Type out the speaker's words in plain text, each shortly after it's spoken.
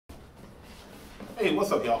Hey,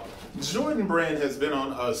 what's up, y'all? Jordan Brand has been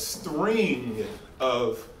on a string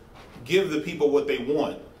of give the people what they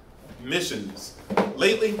want missions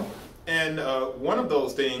lately, and one of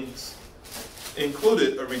those things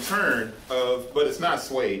included a return of, but it's not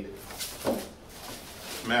suede.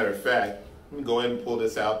 Matter of fact, let me go ahead and pull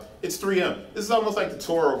this out. It's 3M. This is almost like the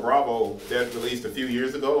Toro Bravo that released a few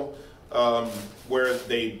years ago, where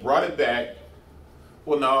they brought it back.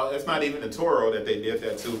 Well, no, it's not even the Toro that they did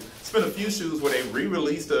that to. It's been a few shoes where they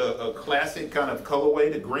re-released a classic kind of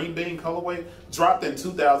colorway, the green bean colorway, dropped in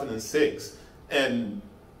 2006. And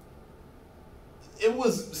it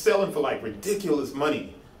was selling for like ridiculous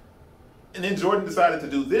money. And then Jordan decided to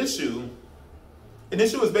do this shoe. And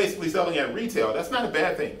this shoe is basically selling at retail. That's not a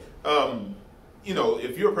bad thing. You know,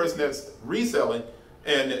 if you're a person that's reselling,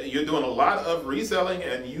 and you're doing a lot of reselling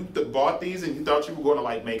and you bought these and you thought you were going to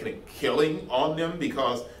like make a killing on them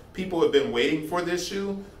because people have been waiting for this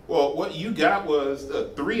shoe. Well, what you got was a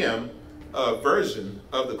 3M version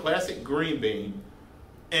of the classic green bean,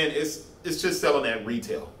 and it's just selling at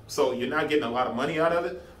retail. So you're not getting a lot of money out of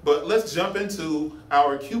it. But let's jump into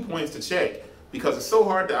our Q points to check because it's so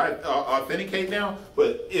hard to authenticate now.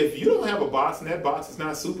 But if you don't have a box and that box is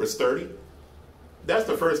not super sturdy, that's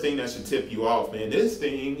the first thing that should tip you off, man. This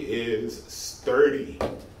thing is sturdy.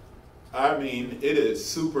 I mean, it is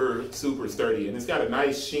super, super sturdy. And it's got a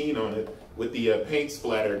nice sheen on it with the paint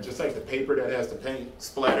splatter, just like the paper that has the paint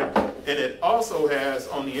splatter. And it also has,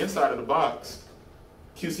 on the inside of the box,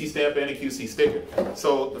 QC stamp and a QC sticker.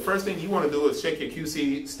 So the first thing you want to do is check your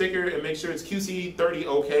QC sticker and make sure it's QC 30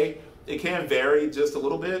 okay. It can vary just a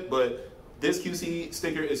little bit, but this QC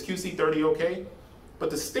sticker is QC 30 okay. But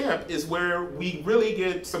the stamp is where we really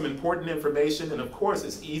get some important information, and of course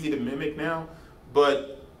it's easy to mimic now,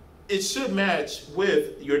 but it should match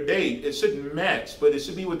with your date. It shouldn't match, but it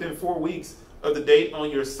should be within 4 weeks of the date on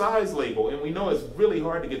your size label. And we know it's really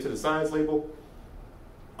hard to get to the size label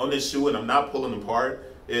on this shoe, and I'm not pulling apart.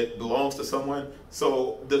 It belongs to someone.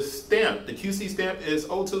 So the stamp, the QC stamp is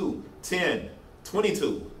 02 10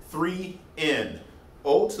 22 3N.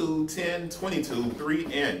 02 10 22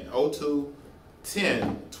 3N. 02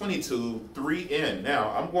 10 22 3N. Now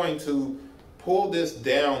I'm going to pull this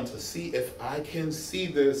down to see if I can see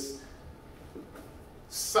this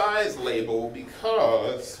size label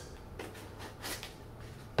because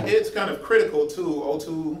it's kind of critical to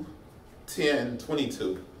 02 10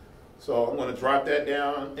 22. So I'm going to drop that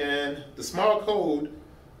down, and the small code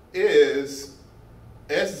is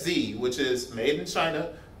SZ, which is made in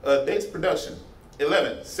China. Dates of production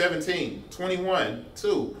 11 17 21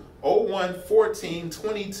 2 01 14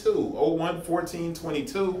 22. 01 14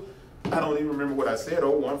 22. I don't even remember what I said.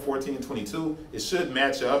 01 14 22. It should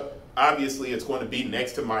match up. Obviously, it's going to be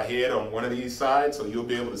next to my head on one of these sides, so you'll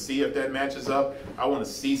be able to see if that matches up. I want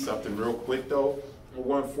to see something real quick though.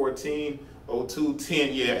 01 14 02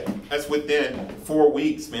 10. Yeah, that's within 4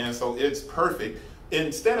 weeks, man. So it's perfect.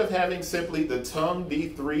 Instead of having simply the tongue be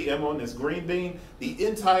 3M on this green bean, the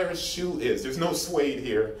entire shoe is. There's no suede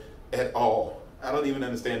here at all. I don't even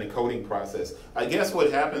understand the coating process. I guess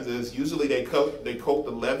what happens is usually they coat the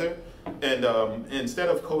leather, and instead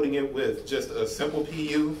of coating it with just a simple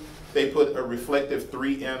PU, they put a reflective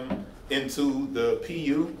 3M into the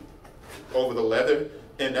PU over the leather,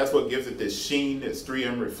 and that's what gives it this sheen, this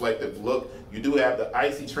 3M reflective look. You do have the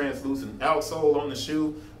icy translucent outsole on the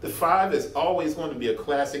shoe. The 5 is always going to be a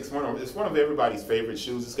classic. It's one of everybody's favorite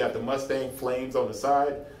shoes. It's got the Mustang flames on the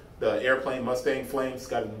side. The airplane Mustang flames. It's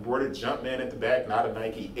got an embroidered Jumpman at the back, not a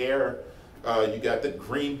Nike Air. You got the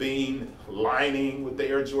green bean lining with the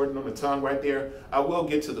Air Jordan on the tongue right there. I will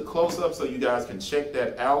get to the close-up so you guys can check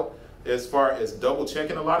that out as far as double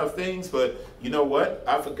checking a lot of things. But you know what?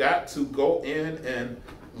 I forgot to go in and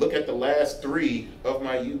look at the last 3 of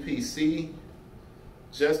my UPC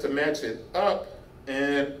just to match it up.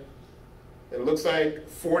 And it looks like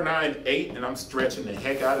 498, and I'm stretching the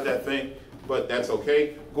heck out of that thing, but that's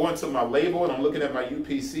okay. Going to my label, and I'm looking at my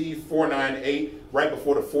UPC 498 right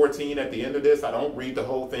before the 14 at the end of this. I don't read the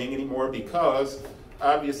whole thing anymore because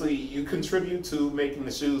obviously you contribute to making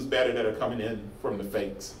the shoes better that are coming in from the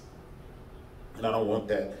fakes, and I don't want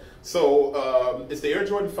that. So it's the Air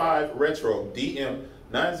Jordan 5 Retro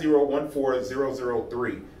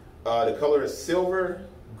DM9014-003. The color is silver,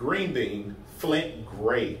 green bean, flint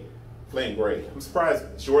gray. Flint gray. I'm surprised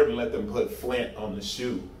Jordan let them put flint on the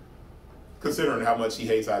shoe, considering how much he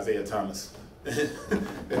hates Isaiah Thomas.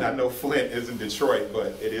 And I know Flint is in Detroit,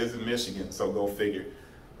 but it is in Michigan, so go figure.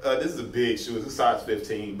 This is a big shoe. It's a size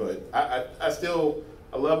 15, but I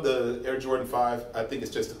love the Air Jordan 5. I think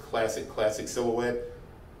it's just a classic silhouette.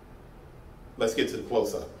 Let's get to the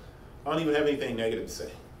close-up. I don't even have anything negative to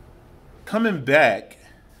say. coming back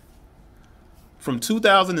from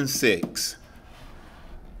 2006,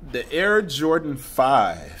 the Air Jordan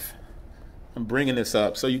 5. I'm bringing this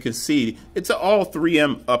up so you can see it's an all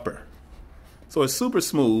 3M upper. So it's super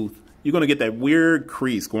smooth. You're going to get that weird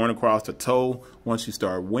crease going across the toe once you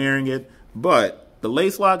start wearing it. But the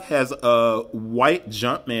lace lock has a white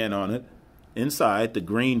Jumpman on it. Inside, the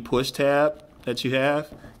green push tab that you have.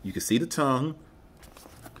 You can see the tongue.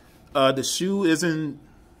 The shoe isn't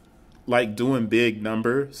like doing big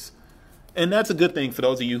numbers. And that's a good thing for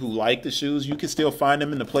those of you who like the shoes. You can still find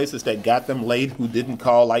them in the places that got them late, who didn't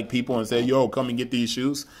call like people and say, yo, come and get these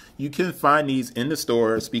shoes. You can find these in the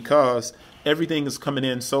stores because everything is coming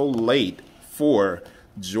in so late for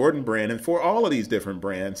Jordan brand and for all of these different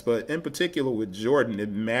brands. But in particular with Jordan, it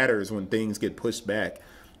matters when things get pushed back.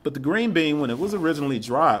 But the green bean, when it was originally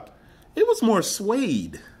dropped, it was more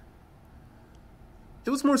suede. It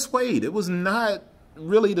was more suede. It was not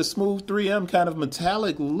really the smooth 3M kind of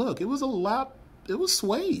metallic look. It was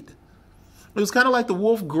suede. It was kind of like the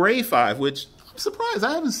Wolf Gray 5, which I'm surprised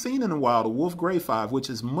I haven't seen in a while, the Wolf Gray 5, which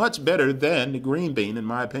is much better than the green bean, in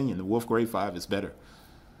my opinion. The Wolf Gray 5 is better.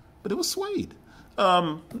 But it was suede.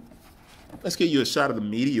 Let's get you a shot of the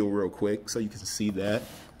medial real quick so you can see that.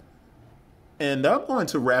 And I'm going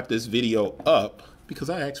to wrap this video up because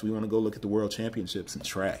I actually want to go look at the World Championships in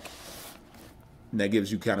track. And that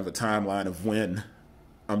gives you kind of a timeline of when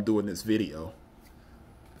I'm doing this video.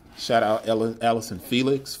 Shout out Allison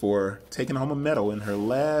Felix for taking home a medal in her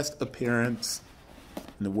last appearance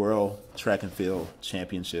in the World Track and Field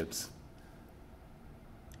Championships.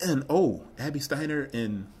 And oh, Abby Steiner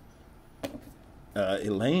and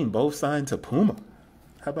Elaine both signed to Puma.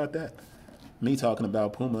 How about that? Me talking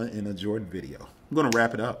about Puma in a Jordan video. I'm going to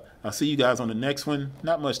wrap it up. I'll see you guys on the next one.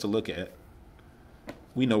 Not much to look at.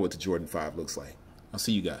 We know what the Jordan 5 looks like. I'll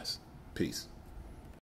see you guys. Peace.